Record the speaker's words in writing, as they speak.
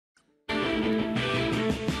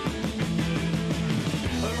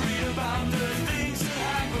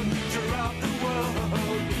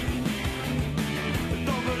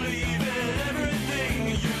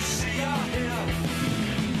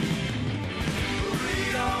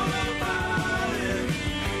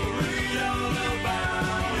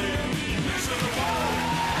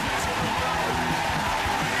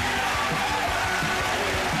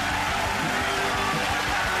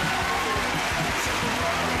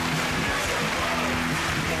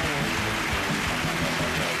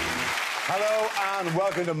and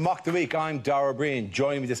welcome to Mock the Week. I'm Dara, Briain.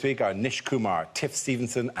 Joining me this week are Nish, Kumar, Tiff,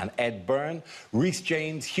 Stevenson and Ed Byrne, Rhys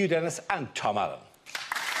James, Hugh and Tom Allen.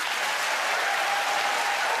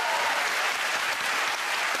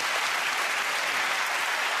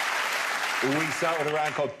 We start with a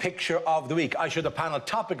round called Picture of the Week. I show the panel a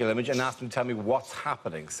topical image and ask them to tell me what's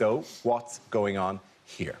happening. So, what's going on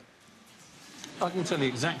here? I can tell you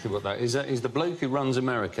exactly what that is. That is the bloke who runs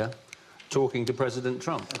America talking to President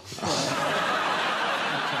Trump.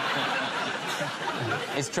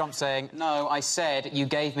 Is Trump saying, no, I said you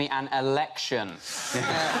gave me an election?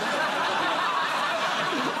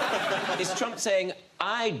 Is Trump saying,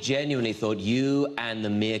 I genuinely thought you and the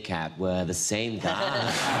meerkat were the same guy?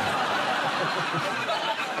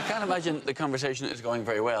 I can't imagine the conversation is going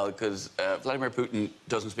very well because Vladimir Putin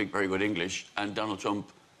doesn't speak very good English and Donald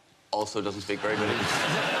Trump also doesn't speak very good English.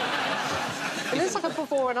 It looks like a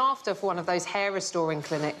before and after for one of those hair restoring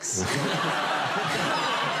clinics.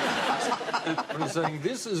 He's saying,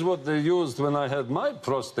 this is what they used when I had my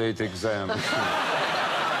prostate exam.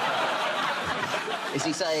 Is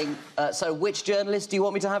he saying, so which journalist do you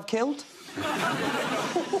want me to have killed?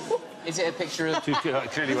 Is it a picture of...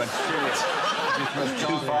 Clearly went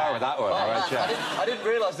too far with that one. All right, yeah. I didn't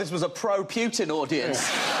realise this was a pro-Putin audience.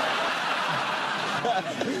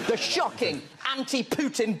 The shocking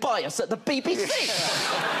anti-Putin bias at the BBC.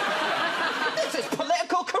 This is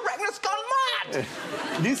political correctness gone mad.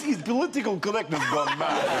 This is political correctness gone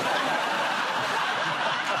mad.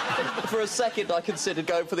 For a second, I considered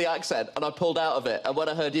going for the accent, and I pulled out of it. And when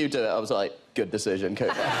I heard you do it, I was like, good decision,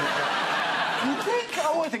 Kumar. You think?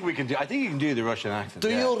 Oh, I think we can do... I think you can do the Russian accent. Do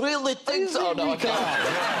you really think so? No, I can't.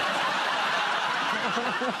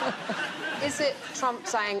 Is it Trump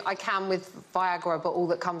saying, I can with Viagra, but all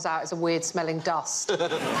that comes out is a weird-smelling dust?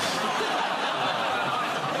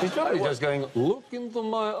 He's probably just going, look into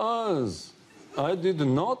my eyes. I did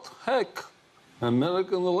not hack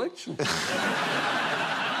American elections.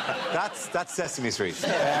 That's Sesame Street.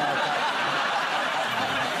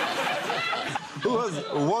 Who has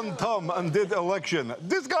one thumb and did election?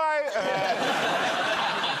 This guy!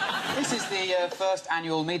 This is the first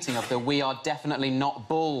annual meeting of the We Are Definitely Not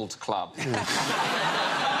Bald Club.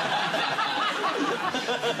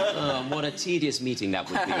 Oh, what a tedious meeting that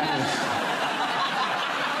would be.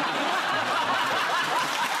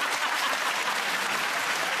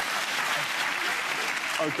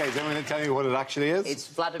 OK, so I'm going to tell you what it actually is. It's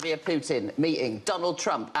Vladimir Putin meeting Donald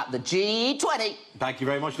Trump at the G20. Thank you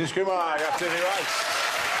very much, Nish Kumar. You're absolutely right.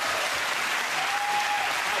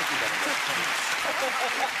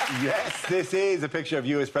 Yes, this is a picture of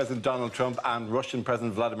US President Donald Trump and Russian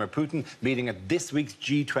President Vladimir Putin meeting at this week's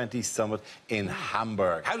G20 summit in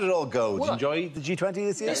Hamburg. How did it all go? Did you enjoy the G20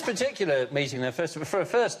 this year? This particular meeting, for a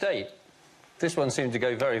first date, this one seemed to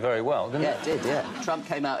go very, very well, didn't it? Yeah, it did, yeah. Trump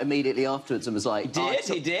came out immediately afterwards and was like...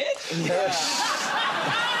 He did?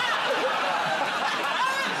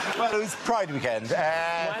 Well, it was Pride weekend.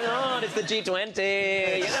 Why not? It's the G20. You know,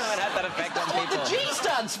 it had that effect on people. What the G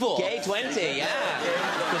stands for? Gay 20, yeah.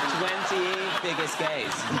 The 20 biggest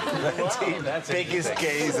gays. That's biggest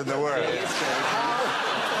gays in the world.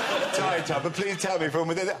 Sorry, Tom, but please tell me from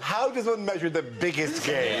within, how does one measure the biggest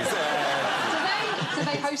gays? Do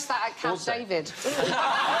they host that at Camp David?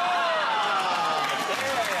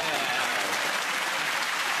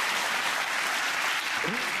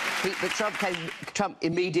 Trump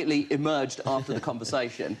immediately emerged after the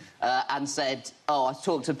conversation and said, oh, I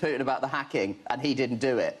talked to Putin about the hacking and he didn't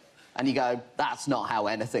do it. And you go, that's not how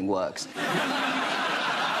anything works.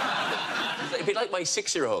 It'd be like my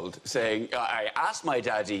 6-year-old saying, I asked my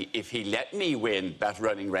daddy if he let me win that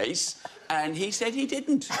running race, and he said he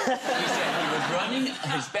didn't. He said he was running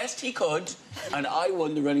as best he could, and I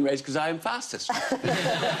won the running race because I am fastest.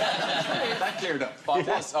 That cleared up. But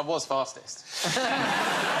I was fastest.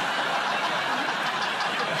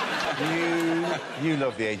 You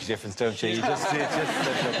love the age difference, don't you? You just Got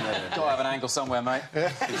to have an angle somewhere, mate.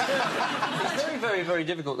 It's very, very, very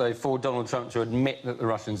difficult, though, for Donald Trump to admit that the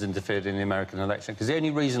Russians interfered in the American election, because the only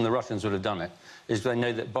reason the Russians would have done it is they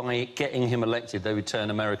know that by getting him elected, they would turn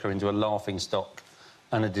America into a laughingstock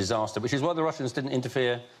and a disaster, which is why the Russians didn't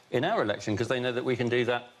interfere in our election, because they know that we can do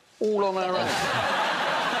that all on our own.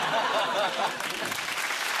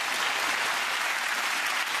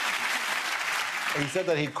 He said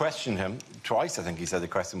that he'd questioned him twice. I think he said they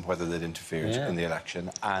questioned him whether they'd interfered in the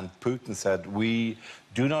election. And Putin said, we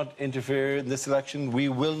do not interfere in this election. We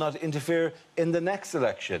will not interfere in the next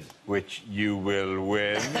election, which you will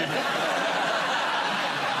win.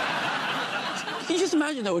 Can you just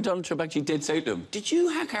imagine, though, what Donald Trump actually did say to him? Did you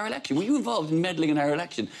hack our election? Were you involved in meddling in our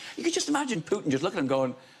election? You could just imagine Putin just looking at him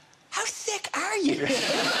going, how thick are you?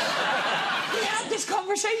 We had this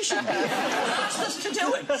conversation. You asked us to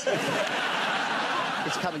do it.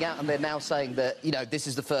 It's coming out, and they're now saying that, you know, this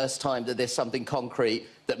is the first time that there's something concrete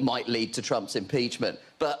that might lead to Trump's impeachment.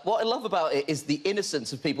 But what I love about it is the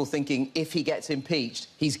innocence of people thinking if he gets impeached,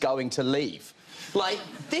 he's going to leave. Like,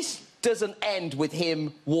 this doesn't end with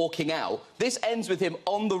him walking out. This ends with him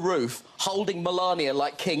on the roof, holding Melania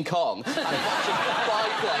like King Kong, and watching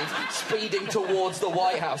biplanes speeding towards the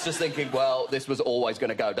White House, just thinking, well, this was always going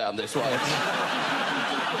to go down this way.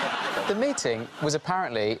 The meeting was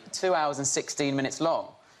apparently 2 hours and 16 minutes long,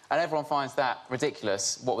 and everyone finds that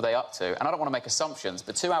ridiculous. What were they up to? And I don't want to make assumptions,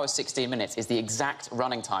 but 2 hours, 16 minutes is the exact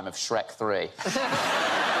running time of Shrek 3.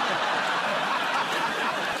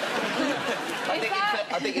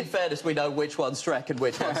 I think, in fairness, we know which one's Shrek and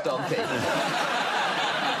which one's Donkey. Is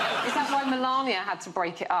that why Melania had to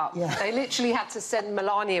break it up? Yeah. They literally had to send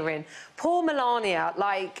Melania in. Poor Melania,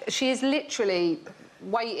 like, she is literally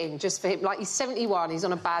waiting just for him. Like, he's 71, he's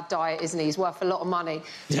on a bad diet, isn't he? He's worth a lot of money.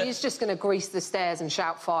 So he's just going to grease the stairs and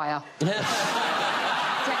shout fire. Definitely.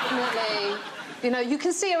 You know, you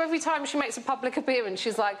can see her every time she makes a public appearance.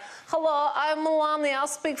 She's like, hello, I'm Melania, I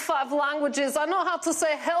speak 5 languages. I know how to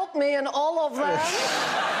say help me in all of them.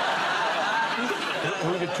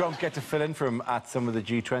 Who did Trump get to fill in for him at some of the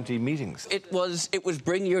G20 meetings? It was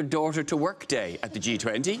bring your daughter to work day at the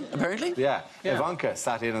G20, apparently. Yeah. Ivanka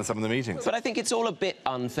sat in on some of the meetings. But I think it's all a bit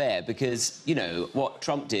unfair because, you know, what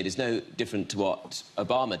Trump did is no different to what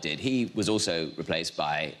Obama did. He was also replaced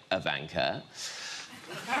by Ivanka.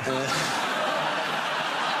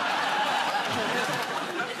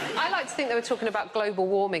 I like to think they were talking about global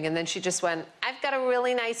warming, and then she just went, I've got a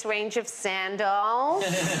really nice range of sandals.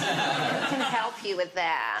 I can help you with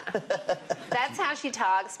that. That's how she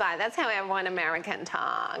talks, but that's how everyone American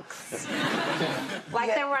talks.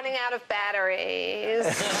 Like they're running out of batteries.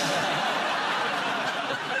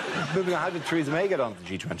 Moving on, how did Theresa May get on to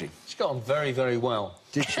the G20? She got on very, very well.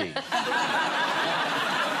 Did she?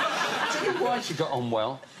 I'll tell you why she got on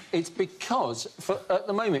well. It's because, at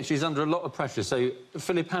the moment, she's under a lot of pressure. So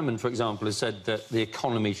Philip Hammond, for example, has said that the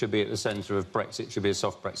economy should be at the centre of Brexit, should be a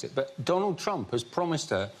soft Brexit. But Donald Trump has promised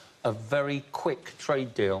her a very quick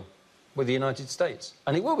trade deal with the United States.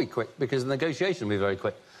 And it will be quick, because the negotiation will be very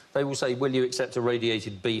quick. They will say, will you accept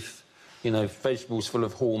irradiated beef, you know, vegetables full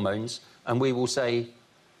of hormones? And we will say,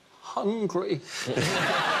 hungry.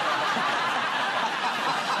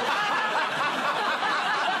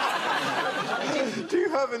 Do you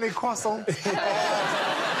have any croissants?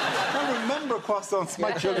 I remember croissants.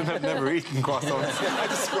 My children have never eaten croissants. I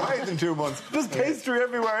described them to them once. There's pastry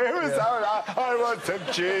everywhere. Here is I want some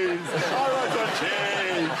cheese. I want some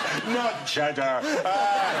cheese. Not cheddar.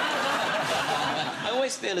 I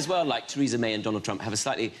always feel as well like Theresa May and Donald Trump have a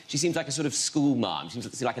slightly... She seems like a sort of school mom. She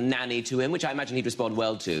seems like a nanny to him, which I imagine he'd respond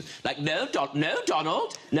well to. Like, no,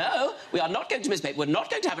 Donald, no, we are not going to misbehave. We're not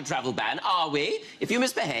going to have a travel ban, are we? If you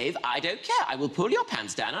misbehave, I don't care. I will pull your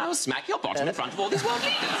pants down and I will smack your bottom in front of all these world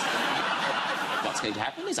leaders. What's going to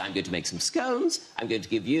happen is I'm going to make some scones, I'm going to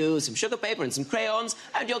give you some sugar paper and some crayons,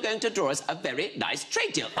 and you're going to draw us a very nice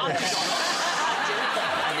trade deal. Aren't you, Donald?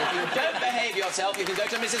 And if you don't behave yourself, you can go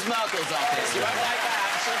to Mrs. Merkel's office. You won't like that.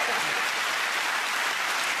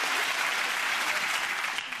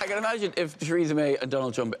 I can imagine if Theresa May and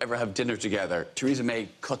Donald Trump ever have dinner together, Theresa May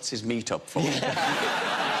cuts his meat up for him.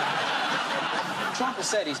 Trump has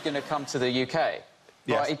said he's going to come to the UK.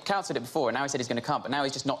 Yes. Right, he counted it before, and now he said he's going to come, but now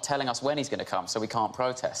he's just not telling us when he's going to come, so we can't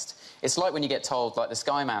protest. It's like when you get told, like, the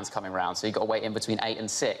Skyman's coming round, so you've got to wait in between 8 and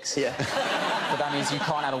 6. Yeah. But that means you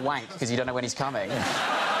can't have a wank, because you don't know when he's coming.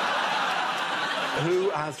 Who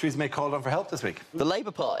has Theresa May called on for help this week? The Labour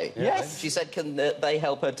Party? Yes. She said, can they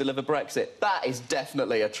help her deliver Brexit? That is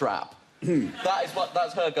definitely a trap.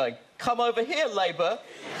 That's her going, come over here, Labour,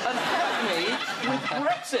 and help me with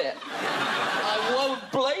Brexit. I won't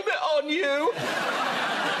blame it on you.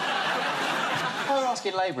 Her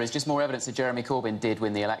asking Labour is just more evidence that Jeremy Corbyn did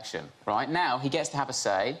win the election, right? Now he gets to have a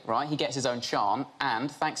say, right? He gets his own chant,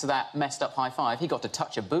 and thanks to that messed-up high five, he got to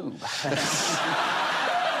touch a boob.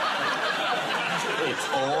 It's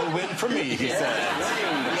all win for me, he said.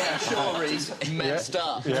 Yeah, sure, he's messed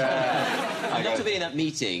up. Yeah. I got to be in that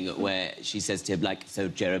meeting where she says to him, like, so,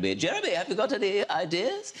 Jeremy, have you got any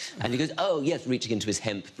ideas? And he goes, oh, yes, reaching into his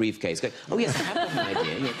hemp briefcase, going, oh, yes, I have got an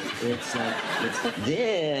idea. It's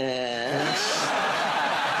this.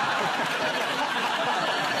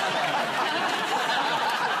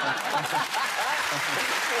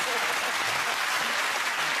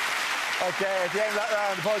 OK, at the end of that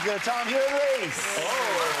round, the poll's go to Tom, Hugh and Rhys.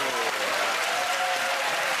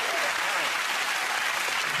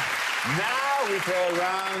 Now Now we play a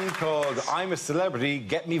round called I'm a Celebrity,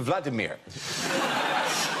 Get Me Vladimir.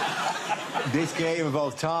 This game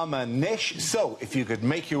involves Tom and Nish. So, if you could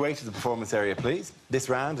make your way to the performance area, please. This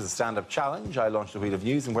round is a stand-up challenge. I launch the wheel of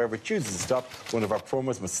news, and wherever it chooses to stop, one of our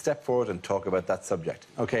performers must step forward and talk about that subject.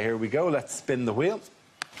 OK, here we go. Let's spin the wheel.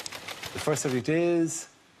 The first subject is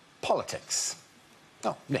politics.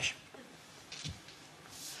 Oh, Nish.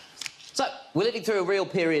 So, we're living through a real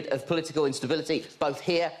period of political instability, both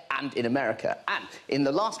here and in America. And in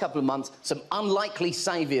the last couple of months, some unlikely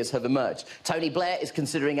saviours have emerged. Tony Blair is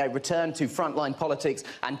considering a return to frontline politics,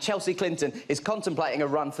 and Chelsea Clinton is contemplating a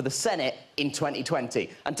run for the Senate in 2020.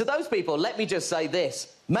 And to those people, let me just say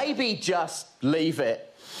this. Maybe just leave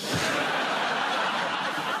it.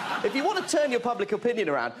 If you want to turn your public opinion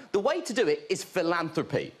around, the way to do it is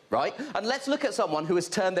philanthropy, right? And let's look at someone who has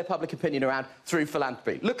turned their public opinion around through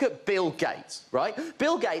philanthropy. Look at Bill Gates, right?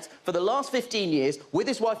 Bill Gates, for the last 15 years, with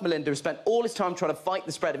his wife Melinda, has spent all his time trying to fight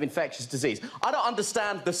the spread of infectious disease. I don't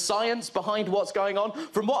understand the science behind what's going on.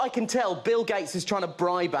 From what I can tell, Bill Gates is trying to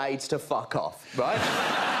bribe AIDS to fuck off, right?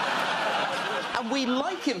 And we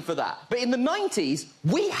like him for that. But in the 90s,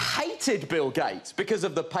 we hated Bill Gates because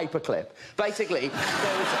of the paperclip. Basically,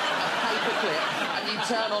 there was a paperclip, and you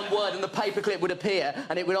turn on Word, and the paperclip would appear,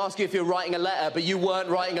 and it would ask you if you're writing a letter, but you weren't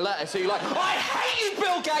writing a letter. So you're like, I hate you,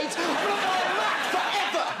 Bill Gates! I'm gonna buy a Mac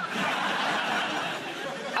forever!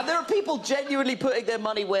 And there are people genuinely putting their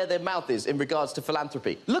money where their mouth is in regards to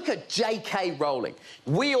philanthropy. Look at J.K. Rowling.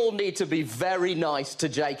 We all need to be very nice to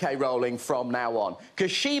J.K. Rowling from now on, because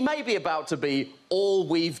she may be about to be all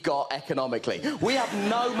we've got economically. We have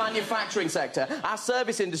no manufacturing sector. Our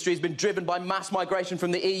service industry has been driven by mass migration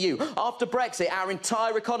from the EU. After Brexit, our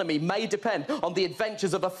entire economy may depend on the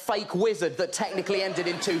adventures of a fake wizard that technically ended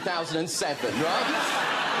in 2007,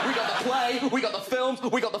 right? We got the play, we got the films,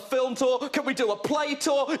 we got the film tour. Can we do a play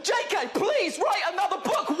tour? JK, please, write another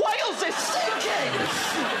book. Wales is sinking!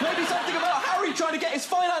 Maybe something about Harry trying to get his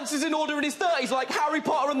finances in order in his 30s, like Harry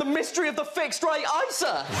Potter and the Mystery of the Fixed Rate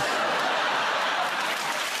ISA.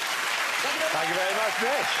 Thank you very much,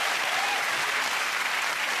 Nish.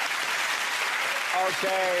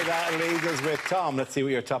 OK, that leaves us with Tom. Let's see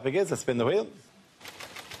what your topic is. Let's spin the wheel.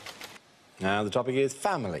 Now, the topic is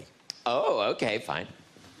family. Oh, OK, fine.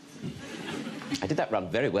 I did that run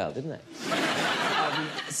very well, didn't I?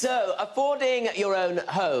 So, affording your own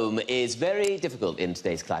home is very difficult in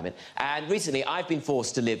today's climate. And recently, I've been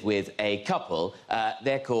forced to live with a couple.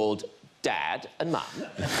 They're called Dad and Mum.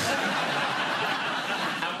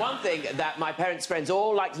 One thing that my parents' friends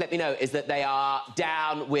all like to let me know is that they are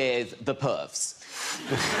down with the pervs.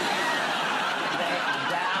 They are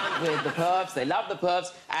down with the pervs. They love the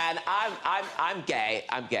pervs, and I'm gay.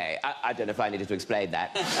 I'm gay. I don't know if I needed to explain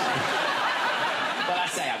that. Well, I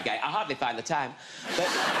say I'm gay. I hardly find the time. But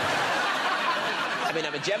I mean,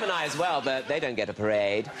 I'm a Gemini as well, but they don't get a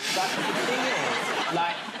parade. But the thing is,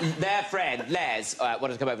 like, their friend, Les,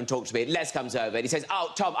 wanted to come over and talk to me. Les comes over and he says,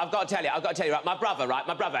 oh, Tom, I've got to tell you, right, my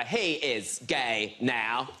brother, he is gay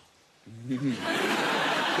now. Gay?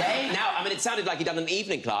 Now, I mean, it sounded like he'd done an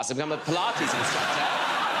evening class and become a Pilates instructor.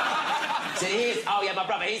 So oh, yeah, my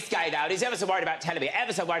brother, he's gay now, and he's ever so worried about telling me,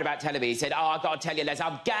 He said, oh, I've got to tell you, Les,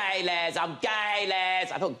 I'm gay, Les.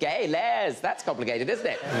 I thought, gay, Les? That's complicated, isn't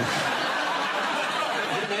it?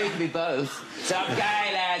 I didn't know you could be both. So I'm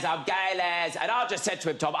gay, Les. And I just said to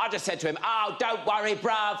him, Tom, oh, don't worry,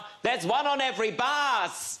 bruv. There's one on every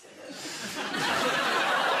bus.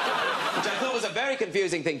 Which I thought was a very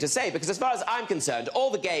confusing thing to say, because as far as I'm concerned, all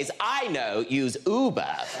the gays I know use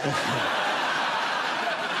Uber.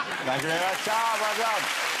 Thank you very much, Tom. Well done.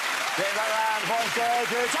 Give that round points to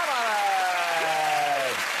Tom Allen.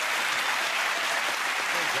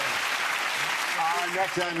 Our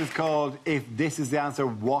next round is called If This Is the Answer,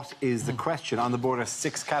 What Is the Question? On the board are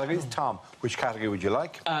 6 categories. Tom, which category would you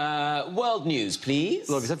like? World news, please.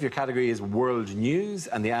 Lovely stuff. Your category is world news,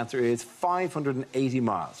 and the answer is 580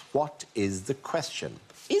 miles. What is the question?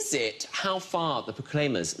 Is it how far the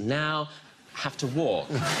Proclaimers now have to walk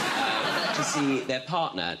to see their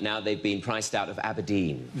partner now they've been priced out of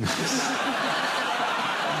Aberdeen?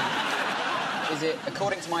 Is it,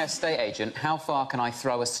 according to my estate agent, how far can I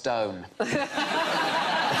throw a stone? Is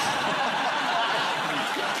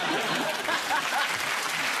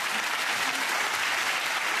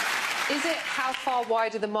it how far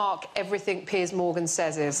wide of the mark everything Piers Morgan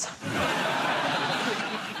says is?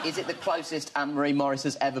 Is it the closest Anne-Marie Morris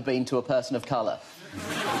has ever been to a person of colour?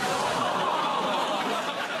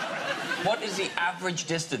 What is the average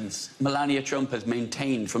distance Melania Trump has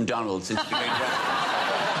maintained from Donald since becoming president?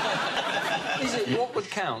 Is it what would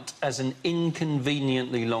count as an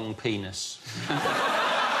inconveniently long penis?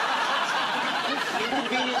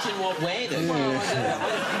 Inconvenience in what way, though?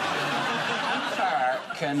 How far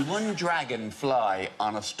can one dragon fly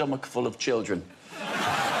on a stomach full of children?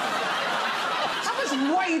 That was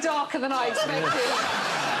way darker than I expected.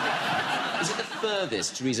 Is it the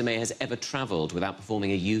furthest Theresa May has ever travelled without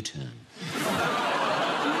performing a U-turn?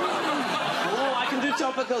 Oh, I can do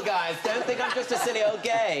topical, guys. Don't think I'm just a silly old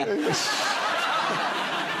gay.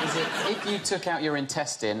 Is it, if you took out your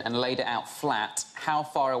intestine and laid it out flat, how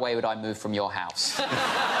far away would I move from your house?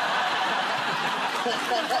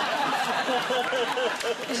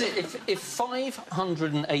 Is it if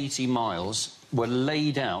 580 miles were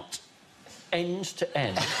laid out end to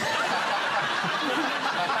end?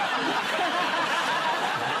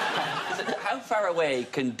 How far away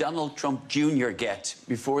can Donald Trump Jr. get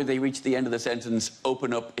before they reach the end of the sentence,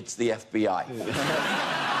 open up, it's the FBI?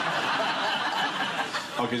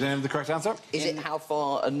 OK, is the correct answer? Is it how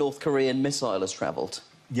far a North Korean missile has travelled?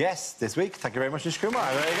 Yes, this week. Thank you very much, Nish Kumar.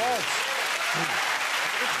 Very good.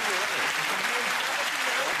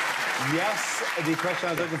 Yes, the question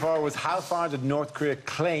I was looking for was how far did North Korea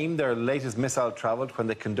claim their latest missile travelled when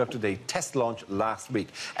they conducted a test launch last week?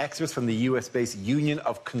 Experts from the US-based Union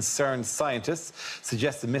of Concerned Scientists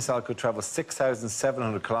suggest the missile could travel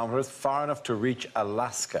 6,700 kilometres, far enough to reach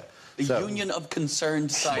Alaska. The Union of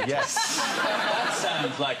Concerned Scientists. Yes. That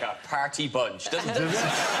sounds like a party bunch, doesn't it?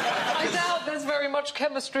 I doubt there's very much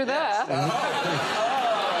chemistry there.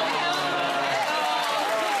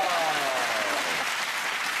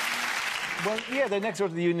 Well, yeah, they're next door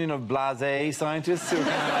to the Union of Blasé Scientists who are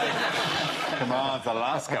kind of like, come on, it's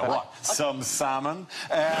Alaska, what? Some salmon?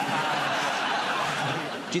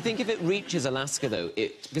 Do you think if it reaches Alaska, though,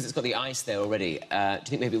 because it's got the ice there already, do you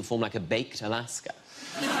think maybe it will form like a baked Alaska?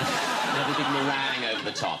 Have a big meringue over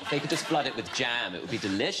the top. If they could just flood it with jam, it would be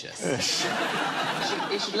delicious.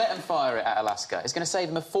 You should let them fire it at Alaska. It's going to save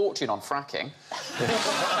them a fortune on fracking.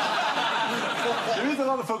 There is a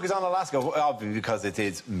lot of focus on Alaska, obviously, because it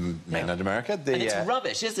is mainland America. And it's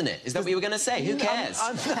rubbish, isn't it? Is that what you were going to say? Who cares?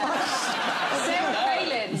 Sarah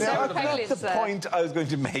Palin. Sarah Palin's That's the point I was going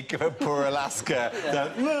to make about poor Alaska.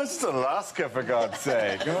 That, no, it's just Alaska, for God's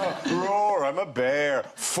sake. Oh, roar, I'm a bear.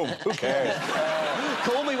 Thump, who cares?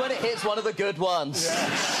 Call me when it hits one of the good ones.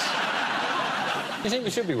 You think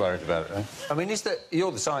we should be worried about it, though? I mean,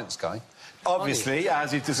 you're the science guy. Obviously,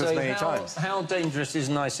 as you've discussed many times. How dangerous is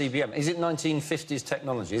an ICBM? Is it 1950s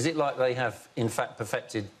technology? Is it like they have, in fact,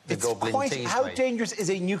 perfected the Goblin tease? How dangerous is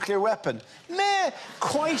a nuclear weapon? Meh,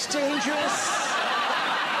 quite dangerous.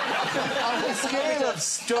 On the scale of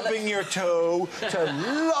stubbing your toe to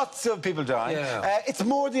lots of people dying, it's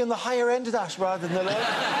more on the higher end of that rather than the lower.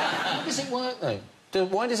 How does it work, though?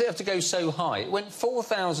 Why does it have to go so high? It went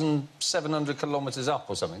 4,700 kilometres up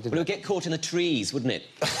or something, didn't it? Well, it would get caught in the trees, wouldn't it?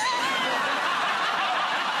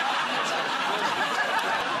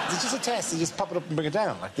 It's just a test. You just pop it up and bring it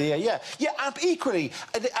down. Like and equally,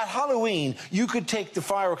 at Halloween, you could take the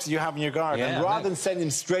fireworks that you have in your garden and rather than send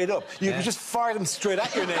them straight up, you could just fire them straight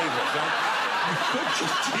at your neighbour. You could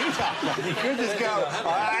just do that. You could just go,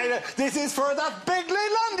 this is for that big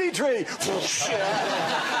Lundy tree. Straight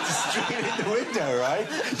in the window, right?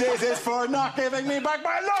 This is for not giving me back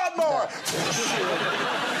my lawnmower.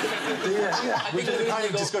 Which is the kind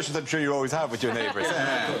of discussions I'm sure you always have with your neighbours.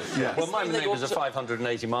 Well, my neighbours are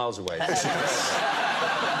 580 miles away. Oh,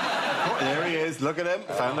 there he is. Look at him.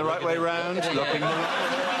 Found the right way round. Looking the right way round.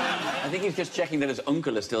 I think he's just checking that his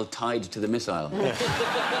uncle is still tied to the missile.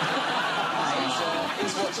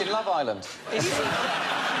 He's watching Love Island.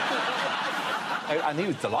 And he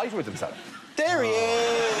was delighted with himself. There he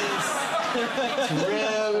is!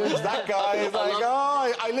 Thrilled. That guy is like,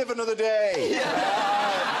 oh, I live another day.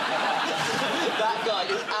 That guy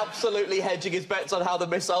is absolutely hedging his bets on how the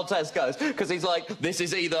missile test goes, because he's like, this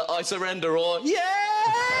is either I surrender or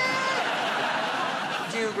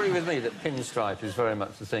Do you agree with me that pinstripe is very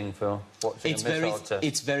much the thing for watching a missile test?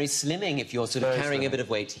 It's very slimming if you're sort of carrying a bit of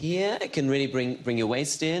weight here. It can really bring your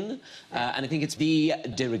waist in. And I think it's the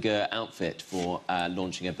de rigueur outfit for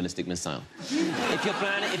launching a ballistic missile.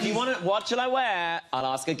 If you want to... What shall I wear? I'll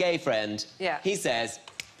ask a gay friend. Yeah. He says,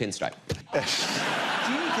 pinstripe. Do you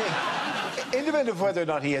think, independent of whether or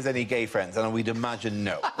not he has any gay friends, and we'd imagine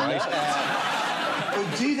no, right?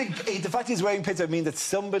 Do you think the fact he's wearing pinstripe mean that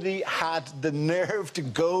somebody had the nerve to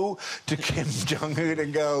go to Kim Jong-un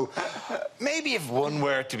and go, maybe if one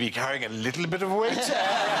were to be carrying a little bit of weight?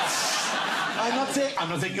 I'm not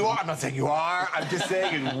saying you are. I'm just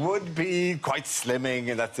saying it would be quite slimming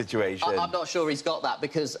in that situation. I'm not sure he's got that,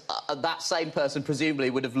 because that same person presumably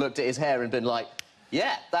would have looked at his hair and been like,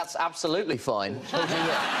 yeah, that's absolutely fine.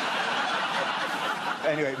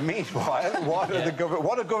 Anyway, meanwhile,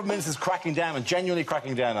 what are governments cracking down and genuinely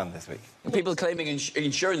cracking down on this week? People claiming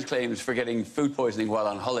insurance claims for getting food poisoning while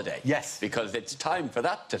on holiday. Yes. Because it's time for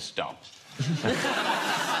that to stop.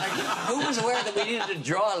 Who was aware that we needed to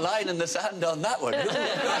draw a line in the sand on that one? Who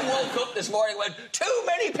woke up this morning and went, too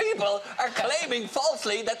many people are claiming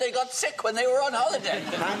falsely that they got sick when they were on holiday?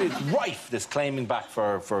 And it's rife, this claiming back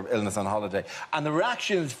for illness on holiday. And the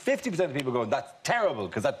reaction is 50% of people going, that's terrible,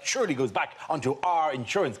 because that surely goes back onto our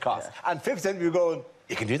insurance costs. Yeah. And 50% of people going,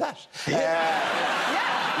 you can do that.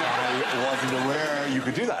 I wasn't aware you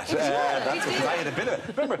could do that. That's because I had a bit of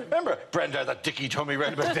it. Remember Brenda, that dicky tummy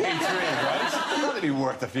round about day 3, right? That'd be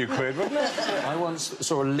worth a few quid, wouldn't it? I once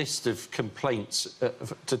saw a list of complaints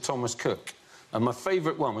to Thomas Cook, and my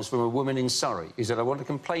favourite one was from a woman in Surrey. He said, I want to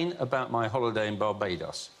complain about my holiday in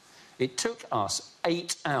Barbados. It took us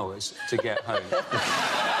 8 hours to get home.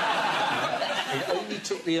 It only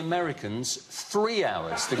took the Americans 3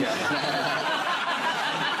 hours to get home.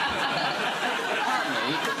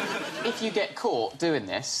 If you get caught doing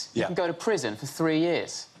this, you can go to prison for 3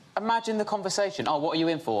 years. Imagine the conversation. Oh, what are you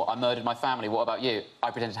in for? I murdered my family. What about you? I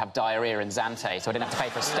pretended to have diarrhea and Zante, so I didn't have to pay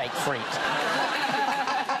for a steak frite.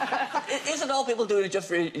 Isn't all people doing it just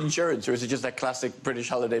for insurance, or is it just that classic British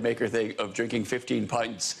holidaymaker thing of drinking 15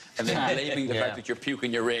 pints and then blaming the fact that you're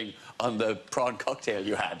puking your ring on the prawn cocktail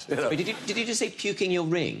you had? You know? Wait, did you just say puking your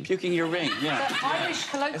ring? Puking your ring, yeah. The Irish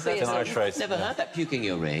colloquialism. It's an Irish phrase. Never heard that, puking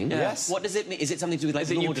your ring. Yes. What does it mean? Is it something to do with, like,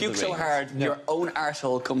 Is it you Lord of puke the so Rings? hard, your own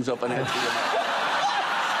arsehole comes up and out of your mouth?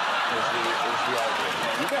 Is the idea.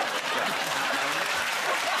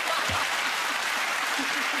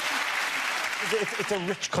 It's a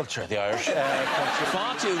rich culture, the Irish culture.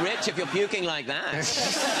 Far too rich if you're puking like that.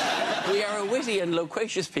 We are a witty and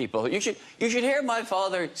loquacious people. You should hear my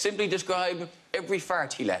father simply describe every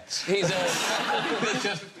fart he lets. He's it's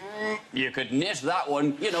just, you could knit that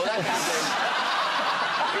one, you know, that kind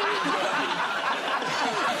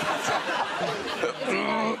of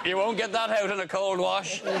thing. You won't get that out in a cold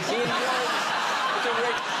wash.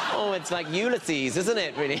 Oh, it's like Ulysses, isn't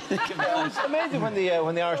it, really? It's amazing when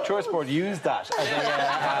the Irish Tourist Board used that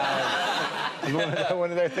as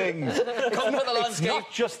one of their things. Come for the landscape. It's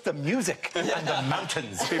not just the music and the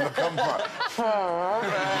mountains people come for.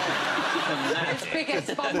 It's big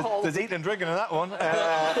as bunghole. There's eating and drinking in that one.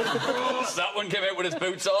 That one came out with his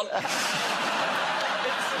boots on.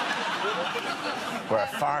 Where a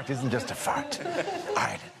fart isn't just a fart.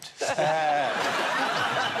 Ireland.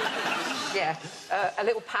 Yeah, a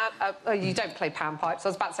little pan... oh, you don't play panpipes. I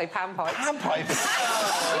was about to say panpipes. Panpipes?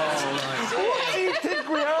 What do you think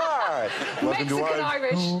we are? Mexican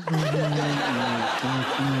Irish.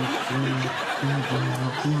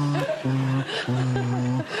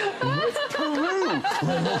 It's Peru.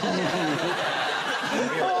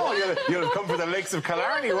 Oh, you'll have come for the lakes of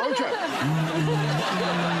Killarney, won't you?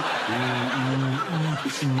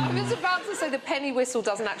 I was about to say the penny whistle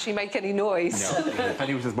doesn't actually make any noise. No, the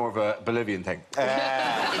penny whistle is more of a Bolivian thing.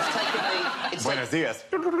 Buenos dias.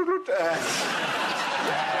 And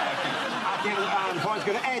the point's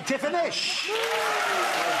going to Tiff and Nish.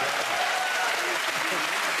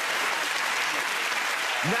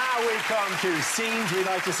 Now we come to scenes we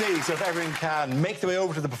like to see. So if everyone can make their way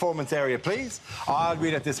over to the performance area, please. I'll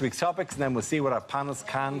read out this week's topics, and then we'll see what our panels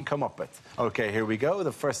can come up with. OK, here we go.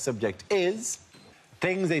 The first subject is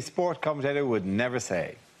things a sport commentator would never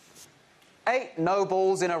say. 8 no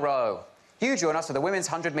balls in a row. Hugh, join us for the women's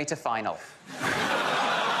 100-metre final.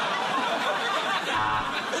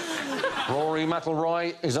 Rory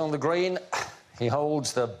McIlroy is on the green. He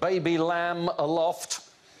holds the baby lamb aloft.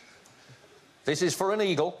 This is for an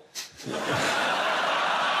eagle.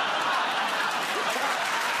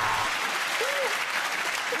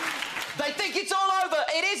 They think it's all over.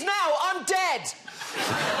 It is now. I'm dead.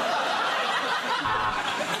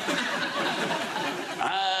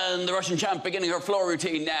 And the Russian champ beginning her floor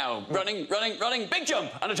routine now. Running, big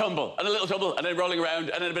jump, and a tumble, and a little tumble, and then rolling around,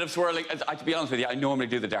 and then a bit of swirling. To be honest with you, I normally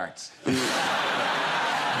do the darts.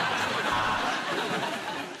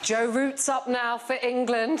 Joe Root's up now for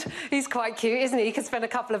England. He's quite cute, isn't he? He could spend a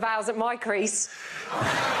couple of hours at my crease.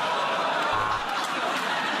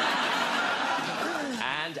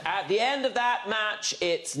 And at the end of that match,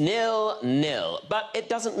 it's 0-0. But it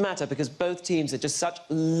doesn't matter because both teams are just such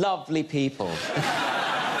lovely people.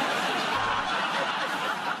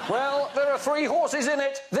 Well, there are 3 horses in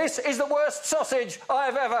it. This is the worst sausage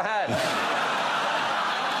I've ever had.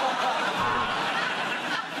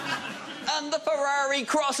 And the Ferrari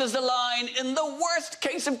crosses the line in the worst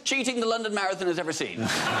case of cheating the London Marathon has ever seen.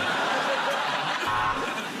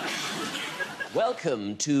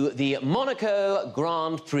 welcome to the Monaco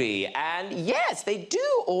Grand Prix. And yes, they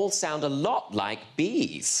do all sound a lot like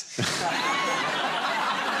bees.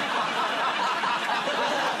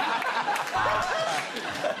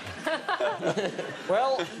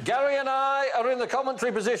 Well, Gary and I are in the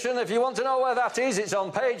commentary position. If you want to know where that is, it's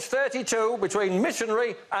on page 32 between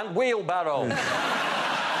missionary and wheelbarrow.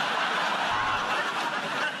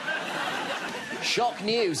 Shock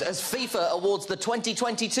news as FIFA awards the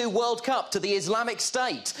 2022 World Cup to the Islamic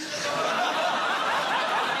State.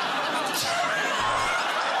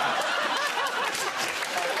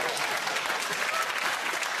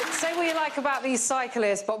 Say what you like about these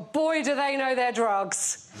cyclists, but boy, do they know their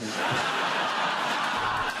drugs.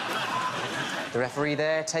 The referee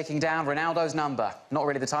there taking down Ronaldo's number. Not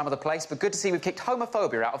really the time or the place, but good to see we've kicked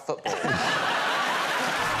homophobia out of football.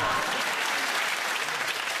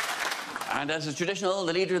 And as is traditional,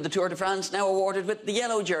 the leader of the Tour de France now awarded with the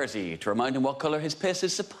yellow jersey to remind him what colour his piss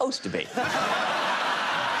is supposed to be.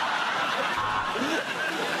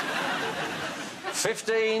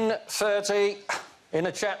 15:30 in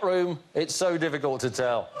a chat room. It's so difficult to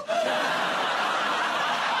tell.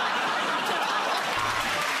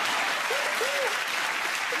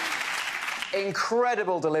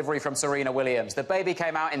 Incredible delivery from Serena Williams. The baby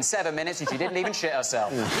came out in 7 minutes and she didn't even shit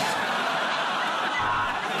herself.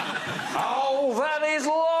 Oh, that is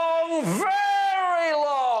long, very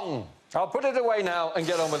long. I'll put it away now and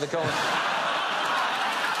get on with the comment.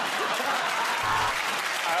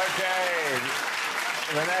 OK.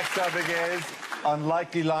 The next topic is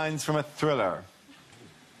unlikely lines from a thriller.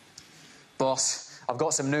 Boss, I've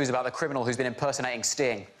got some news about the criminal who's been impersonating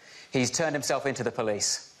Sting. He's turned himself into the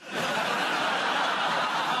police.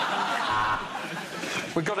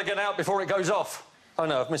 We've got to get out before it goes off. Oh,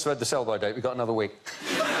 no, I've misread the sell-by date. We've got another week.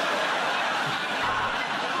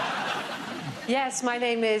 Yes, my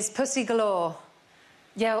name is Pussy Galore.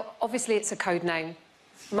 Yeah, obviously it's a code name.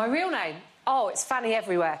 My real name? Oh, it's Fanny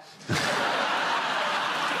Everywhere.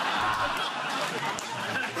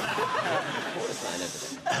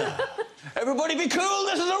 Everybody be cool,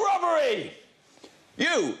 this is a robbery!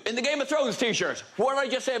 You, in the Game of Thrones T-shirt, what did I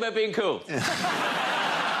just say about being cool?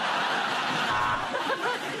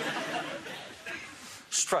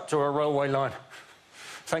 Strapped to a railway line.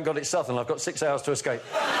 Thank God it's southern. I've got 6 hours to escape.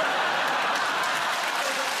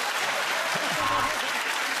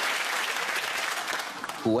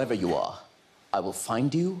 Whoever you are, I will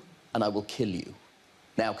find you and I will kill you.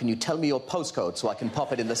 Now, can you tell me your postcode so I can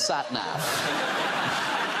pop it in the sat-nav?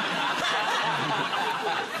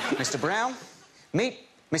 Mr. Brown, meet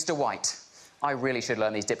Mr. White. I really should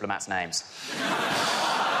learn these diplomats' names.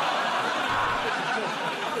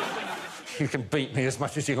 You can beat me as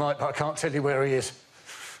much as you like, but I can't tell you where he is.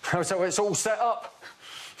 So it's all set up.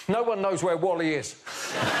 No one knows where Wally is.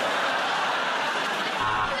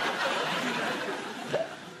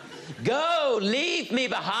 Go, leave me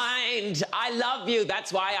behind. I love you,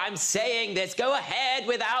 that's why I'm saying this. Go ahead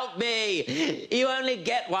without me. You only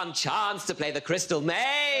get one chance to play the Crystal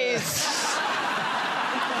Maze.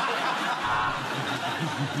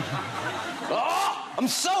 Oh, I'm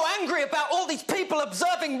so angry about all these people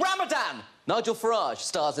observing Ramadan. Nigel Farage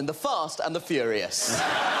stars in The Fast and the Furious.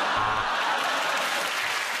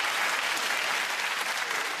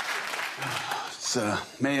 It's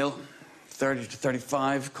male, 30 to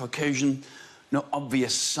 35, Caucasian, no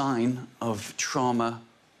obvious sign of trauma.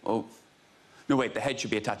 Oh, no, wait, the head should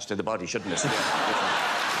be attached to the body, shouldn't it?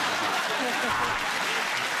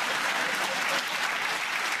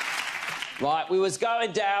 Right, we was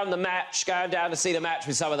going down to see the match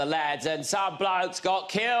with some of the lads, and some blokes got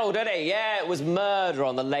killed, didn't he? Yeah, it was murder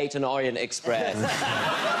on the Leyton Orient Express.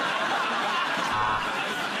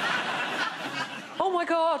 Oh, my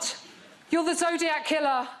God. You're the Zodiac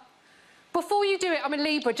Killer. Before you do it, I'm a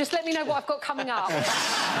Libra. Just let me know what I've got coming up.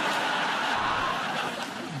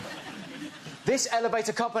 This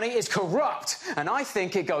elevator company is corrupt, and I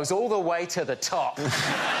think it goes all the way to the top.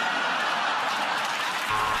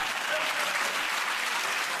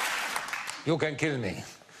 You can kill me,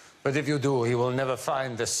 but if you do, you will never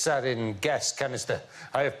find the sarin gas canister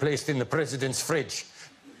I have placed in the president's fridge.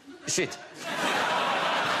 Shit.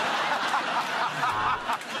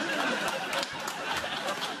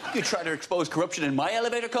 You try to expose corruption in my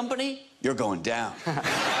elevator company, you're going down. At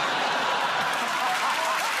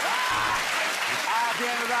the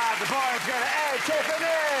end of that, the boys go to Tiff and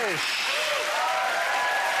Nish.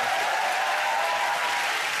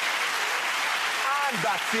 And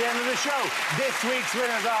that's the end of the show. This week's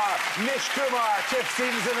winners are Nish, Kumar, Tiff,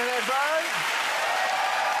 Stevenson and Byrne.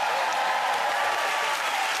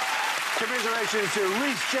 Commiserations to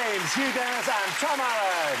Rhys James, Hugh and Tom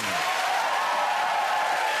Allen.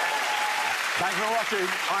 Thanks for watching.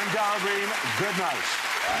 I'm Dara Briain. Good night.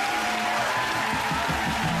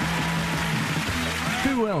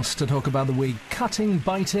 Who else to talk about the week? Cutting,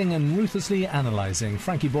 biting and ruthlessly analysing.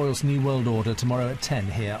 Frankie Boyle's New World Order tomorrow at 10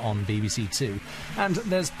 here on BBC Two. And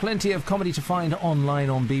there's plenty of comedy to find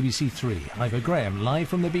online on BBC Three. Ivor Graham, live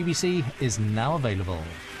from the BBC, is now available.